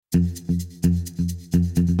Hi,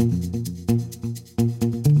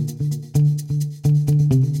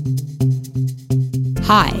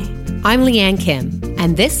 I'm Leanne Kim,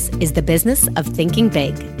 and this is The Business of Thinking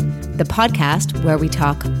Big, the podcast where we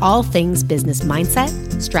talk all things business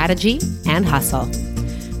mindset, strategy, and hustle.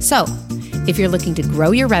 So, if you're looking to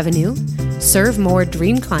grow your revenue, serve more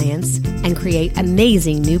dream clients, and create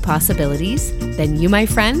amazing new possibilities, then you, my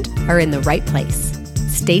friend, are in the right place.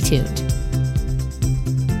 Stay tuned.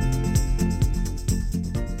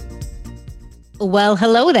 Well,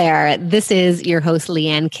 hello there. This is your host,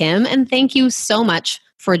 Leanne Kim, and thank you so much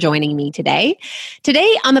for joining me today.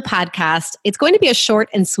 Today on the podcast, it's going to be a short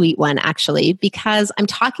and sweet one, actually, because I'm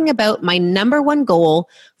talking about my number one goal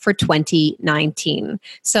for 2019.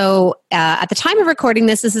 So at the time of recording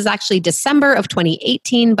this is actually December of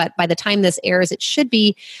 2018, but by the time this airs, it should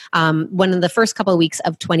be one of the first couple of weeks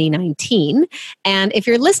of 2019. And if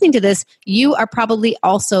you're listening to this, you are probably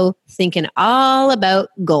also thinking all about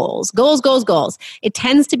goals. Goals. It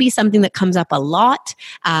tends to be something that comes up a lot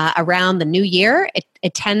around the new year.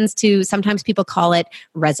 It tends to, sometimes people call it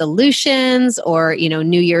resolutions or,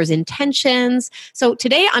 New Year's intentions. So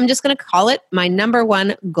today I'm just going to call it my number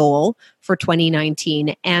one goal for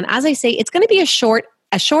 2019. And as I say, it's going to be a short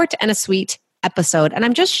and a sweet episode. And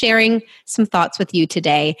I'm just sharing some thoughts with you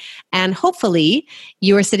today. And hopefully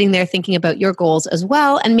you are sitting there thinking about your goals as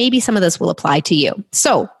well. And maybe some of this will apply to you.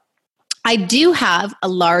 So I do have a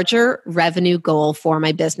larger revenue goal for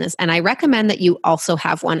my business, and I recommend that you also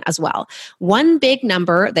have one as well. One big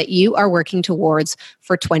number that you are working towards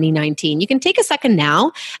for 2019. You can take a second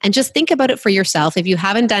now and just think about it for yourself. If you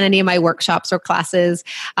haven't done any of my workshops or classes,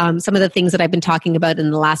 some of the things that I've been talking about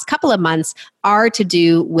in the last couple of months are to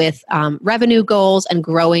do with revenue goals and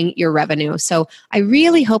growing your revenue. So I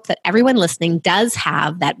really hope that everyone listening does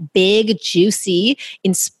have that big, juicy,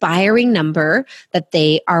 inspiring number that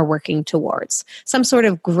they are working towards. Some sort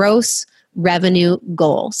of gross revenue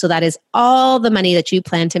goal. So that is all the money that you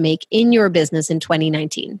plan to make in your business in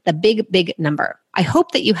 2019. The big number. I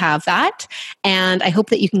hope that you have that, and I hope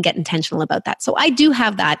that you can get intentional about that. So I do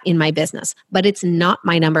have that in my business, but it's not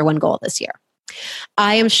my number one goal this year.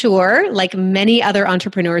 I am sure, like many other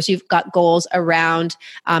entrepreneurs, you've got goals around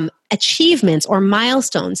achievements or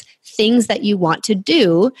milestones, things that you want to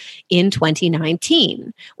do in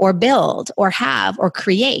 2019 or build or have or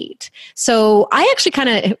create. So I actually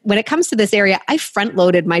when it comes to this area, I front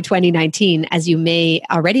loaded my 2019, as you may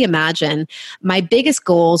already imagine. My biggest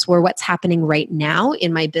goals were what's happening right now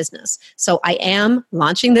in my business. So I am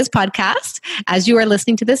launching this podcast. As you are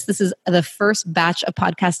listening to this is the first batch of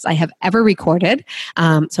podcasts I have ever recorded.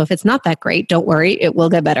 So if it's not that great, don't worry, it will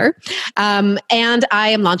get better. And I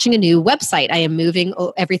am launching a new website. I am moving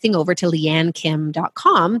everything over to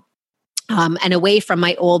leannekim.com. And away from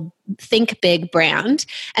my old Think Big brand.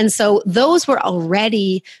 And so those were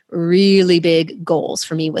already really big goals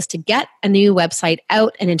for me, was to get a new website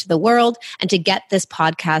out and into the world and to get this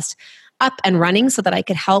podcast up and running so that I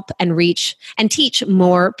could help and reach and teach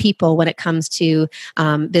more people when it comes to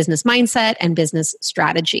business mindset and business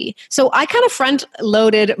strategy. So I kind of front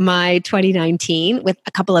loaded my 2019 with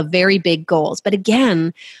a couple of very big goals. But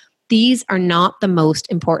again, these are not the most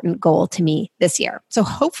important goal to me this year. So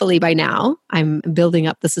hopefully by now, I'm building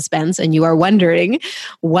up the suspense and you are wondering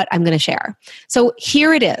what I'm going to share. So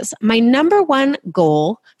here it is. My number one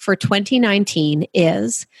goal for 2019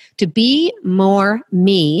 is to be more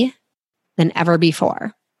me than ever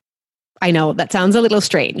before. I know that sounds a little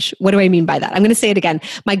strange. What do I mean by that? I'm going to say it again.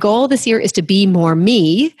 My goal this year is to be more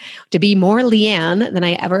me, to be more Leanne than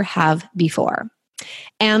I ever have before.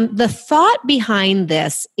 And the thought behind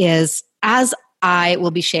this is, as I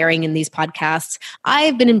will be sharing in these podcasts,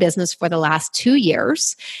 I've been in business for the last 2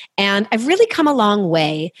 years, and I've really come a long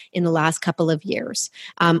way in the last couple of years.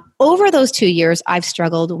 Over those 2 years, I've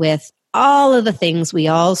struggled with all of the things we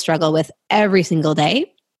all struggle with every single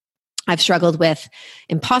day. I've struggled with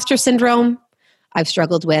imposter syndrome. I've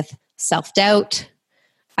struggled with self-doubt.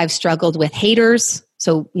 I've struggled with haters.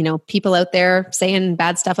 So, people out there saying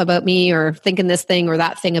bad stuff about me or thinking this thing or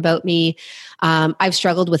that thing about me. I've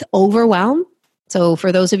struggled with overwhelm. So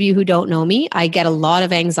for those of you who don't know me, I get a lot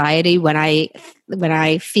of anxiety when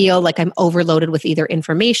I feel like I'm overloaded with either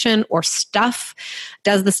information or stuff.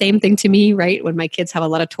 Does the same thing to me, right? When my kids have a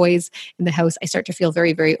lot of toys in the house, I start to feel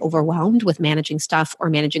very, very overwhelmed with managing stuff or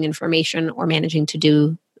managing information or managing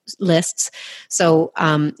to-do lists. So,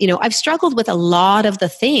 I've struggled with a lot of the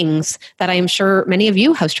things that I am sure many of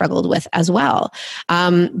you have struggled with as well.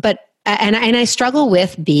 But and I struggle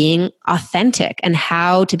with being authentic and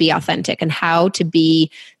how to be authentic and how to be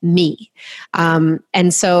me.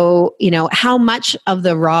 And so, how much of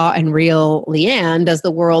the raw and real Leanne does the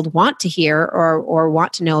world want to hear or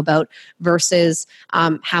want to know about versus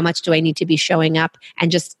how much do I need to be showing up and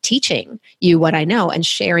just teaching you what I know and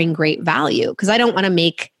sharing great value? Because I don't want to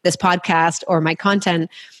make this podcast or my content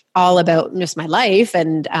all about just my life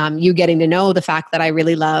and you getting to know the fact that I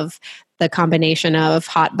really love the combination of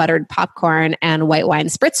hot buttered popcorn and white wine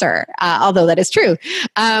spritzer, although that is true.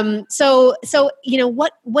 So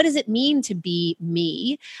what does it mean to be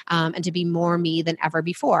me and to be more me than ever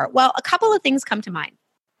before? Well, a couple of things come to mind.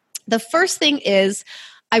 The first thing is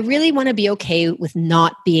I really want to be okay with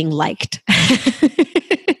not being liked.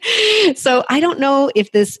 So I don't know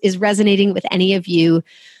if this is resonating with any of you,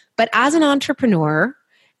 but as an entrepreneur,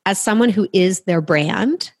 as someone who is their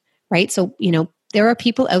brand, right? So, there are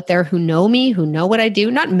people out there who know me, who know what I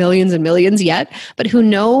do, not millions and millions yet, but who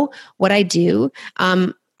know what I do.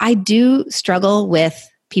 I do struggle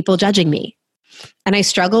with people judging me. And I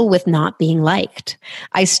struggle with not being liked.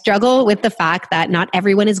 I struggle with the fact that not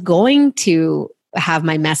everyone is going to have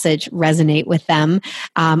my message resonate with them,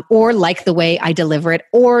 or like the way I deliver it,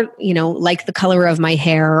 or, like the color of my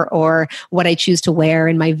hair or what I choose to wear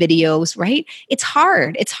in my videos, right? It's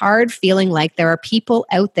hard. It's hard feeling like there are people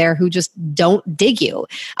out there who just don't dig you.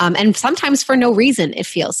 And sometimes for no reason, it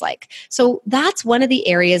feels like. So that's one of the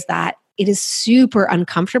areas that it is super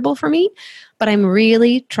uncomfortable for me, but I'm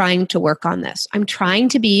really trying to work on this. I'm trying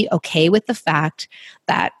to be okay with the fact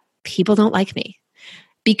that people don't like me,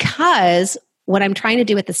 because what I'm trying to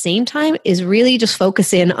do at the same time is really just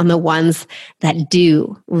focus in on the ones that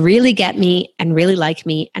do really get me and really like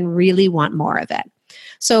me and really want more of it.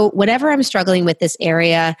 So whatever I'm struggling with this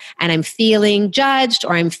area and I'm feeling judged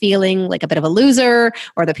or I'm feeling like a bit of a loser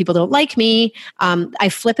or that people don't like me, I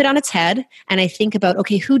flip it on its head and I think about,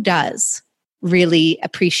 okay, who does really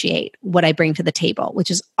appreciate what I bring to the table,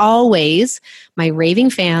 which is always my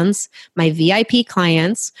raving fans, my VIP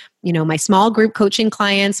clients, my small group coaching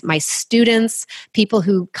clients, my students, people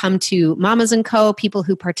who come to Mamas & Co., people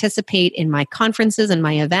who participate in my conferences and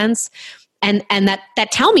my events, and that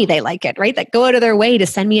tell me they like it, right? That go out of their way to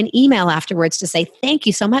send me an email afterwards to say, thank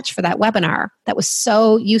you so much for that webinar. That was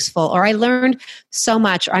so useful. Or I learned so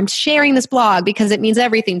much. Or I'm sharing this blog because it means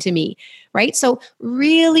everything to me, right? So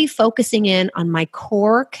really focusing in on my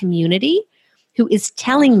core community who is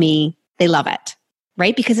telling me they love it,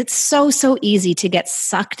 right? Because it's so easy to get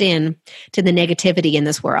sucked in to the negativity in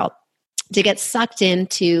this world, to get sucked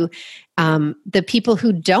into the people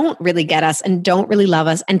who don't really get us and don't really love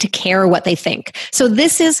us and to care what they think. So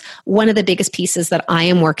this is one of the biggest pieces that I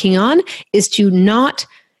am working on, is to not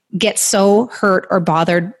get so hurt or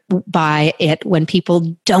bothered by it when people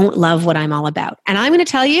don't love what I'm all about. And I'm going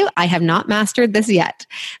to tell you, I have not mastered this yet.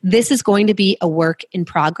 This is going to be a work in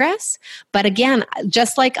progress. But again,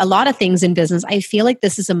 just like a lot of things in business, I feel like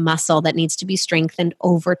this is a muscle that needs to be strengthened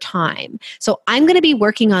over time. So I'm going to be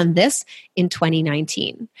working on this in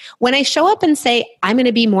 2019. When I show up and say, I'm going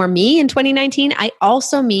to be more me in 2019, I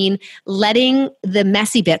also mean letting the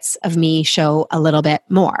messy bits of me show a little bit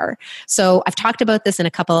more. So I've talked about this in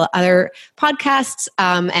a couple of other podcasts,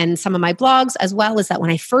 and some of my blogs as well, is that when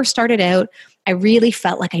I first started out, I really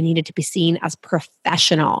felt like I needed to be seen as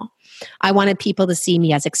professional. I wanted people to see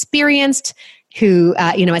me as experienced, who,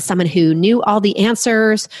 as someone who knew all the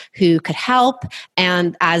answers, who could help,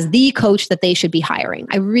 and as the coach that they should be hiring.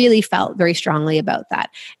 I really felt very strongly about that.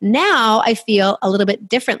 Now I feel a little bit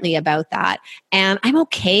differently about that, and I'm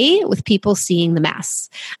okay with people seeing the mess.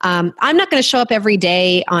 I'm not going to show up every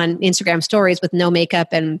day on Instagram stories with no makeup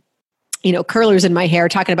and curlers in my hair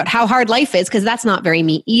talking about how hard life is, because that's not very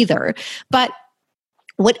me either. But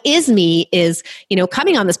what is me is,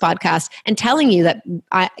 coming on this podcast and telling you that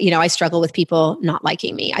I struggle with people not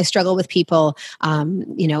liking me. I struggle with people,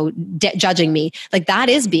 judging me. Like, that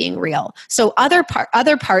is being real. So other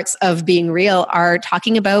parts of being real are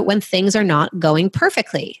talking about when things are not going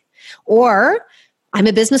perfectly, or I'm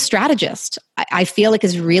a business strategist. I feel like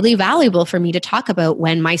it's really valuable for me to talk about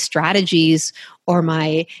when my strategies or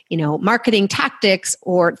my, marketing tactics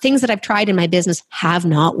or things that I've tried in my business have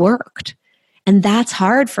not worked. And that's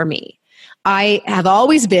hard for me. I have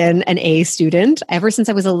always been an A student ever since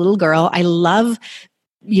I was a little girl. I love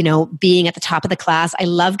being at the top of the class. I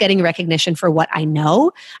love getting recognition for what I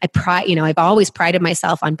know. I've always prided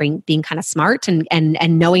myself on being kind of smart and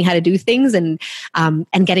knowing how to do things and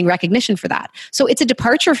getting recognition for that. So it's a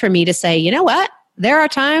departure for me to say, you know what? there are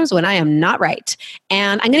times when I am not right.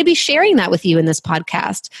 And I'm going to be sharing that with you in this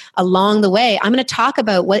podcast. Along the way, I'm going to talk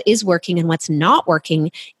about what is working and what's not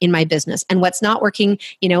working in my business. And what's not working,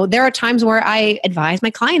 there are times where I advise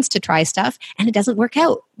my clients to try stuff and it doesn't work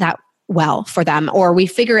out that well for them, or we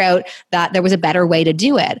figure out that there was a better way to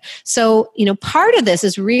do it. So, part of this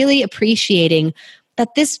is really appreciating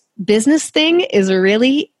that this business thing is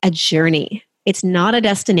really a journey. It's not a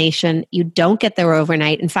destination. You don't get there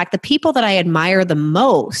overnight. In fact, the people that I admire the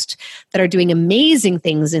most that are doing amazing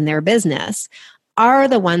things in their business are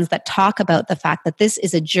the ones that talk about the fact that this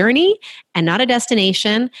is a journey and not a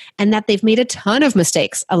destination, and that they've made a ton of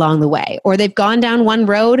mistakes along the way, or they've gone down one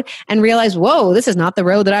road and realized, whoa, this is not the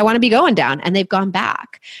road that I want to be going down, and they've gone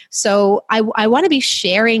back. So I want to be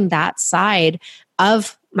sharing that side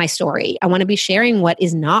of my story. I want to be sharing what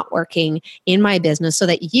is not working in my business so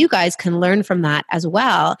that you guys can learn from that as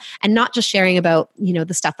well, and not just sharing about,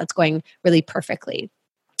 the stuff that's going really perfectly.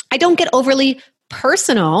 I don't get overly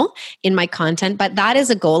personal in my content, but that is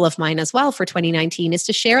a goal of mine as well for 2019, is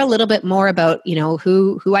to share a little bit more about,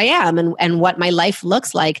 who I am and what my life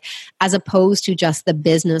looks like, as opposed to just the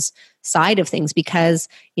business side of things. Because,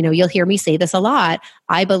 you'll hear me say this a lot.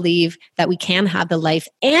 I believe that we can have the life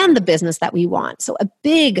and the business that we want. So a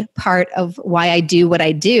big part of why I do what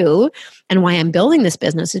I do and why I'm building this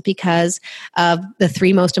business is because of the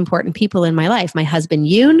three most important people in my life: my husband,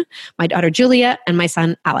 Yoon, my daughter, Julia, and my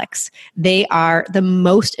son, Alex. They are the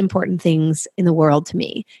most important things in the world to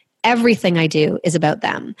me. Everything I do is about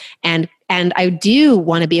them. And I do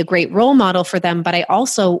want to be a great role model for them, but I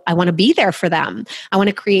want to be there for them. I want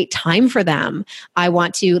to create time for them.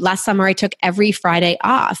 Last summer I took every Friday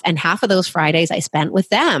off, and half of those Fridays I spent with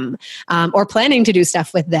them, or planning to do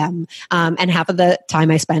stuff with them. And half of the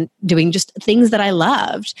time I spent doing just things that I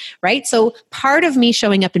loved, right? So part of me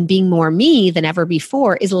showing up and being more me than ever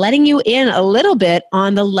before is letting you in a little bit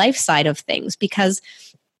on the life side of things, because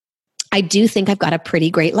I do think I've got a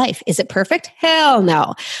pretty great life. Is it perfect? Hell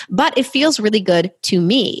no. But it feels really good to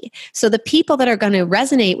me. So the people that are going to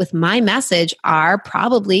resonate with my message are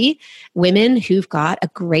probably women who've got a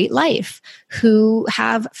great life, who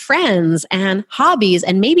have friends and hobbies,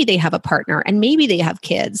 and maybe they have a partner and maybe they have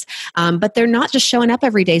kids. But they're not just showing up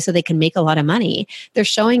every day so they can make a lot of money. They're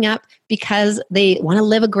showing up because they want to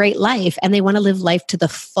live a great life and they want to live life to the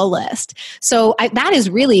fullest. So that is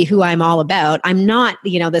really who I'm all about. I'm not,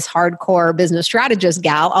 this hardcore business strategist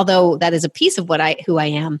gal, although that is a piece of who I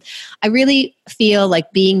am. I really feel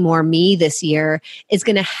like being more me this year is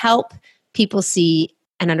going to help people see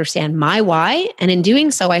and understand my why. And in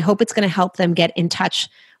doing so, I hope it's going to help them get in touch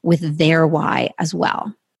with their why as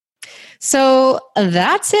well. So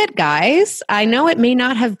that's it, guys. I know it may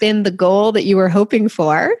not have been the goal that you were hoping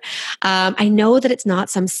for. I know that it's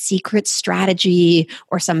not some secret strategy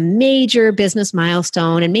or some major business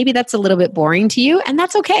milestone, and maybe that's a little bit boring to you, and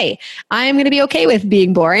that's okay. I'm going to be okay with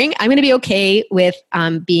being boring. I'm going to be okay with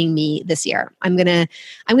being me this year. I'm going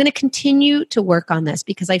to continue to work on this,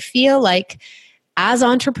 because I feel like as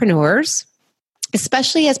entrepreneurs,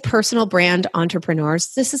 especially as personal brand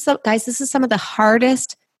entrepreneurs, this is some of the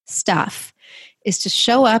hardest stuff, is to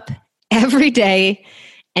show up every day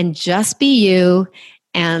and just be you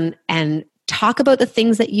and talk about the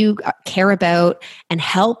things that you care about and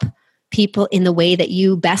help people in the way that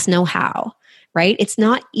you best know how, right? It's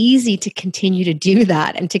not easy to continue to do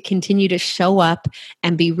that and to continue to show up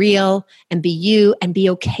and be real and be you and be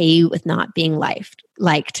okay with not being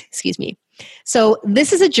liked. So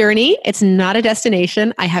this is a journey. It's not a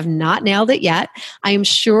destination. I have not nailed it yet. I am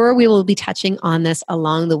sure we will be touching on this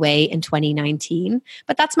along the way in 2019,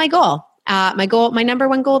 but that's my goal. My number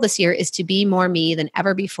one goal this year is to be more me than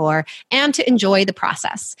ever before and to enjoy the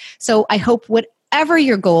process. So I hope whatever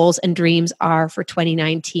your goals and dreams are for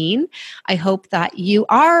 2019, I hope that you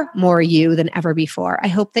are more you than ever before. I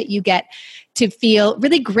hope that you get to feel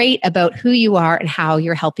really great about who you are and how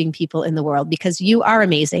you're helping people in the world, because you are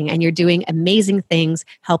amazing and you're doing amazing things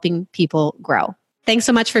helping people grow. Thanks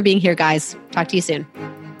so much for being here, guys. Talk to you soon.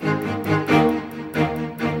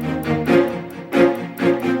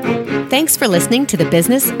 Thanks for listening to The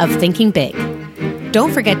Business of Thinking Big.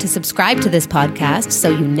 Don't forget to subscribe to this podcast so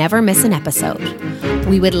you never miss an episode.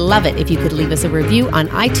 We would love it if you could leave us a review on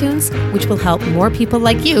iTunes, which will help more people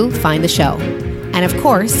like you find the show. And of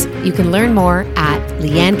course, you can learn more at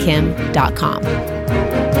leannekim.com.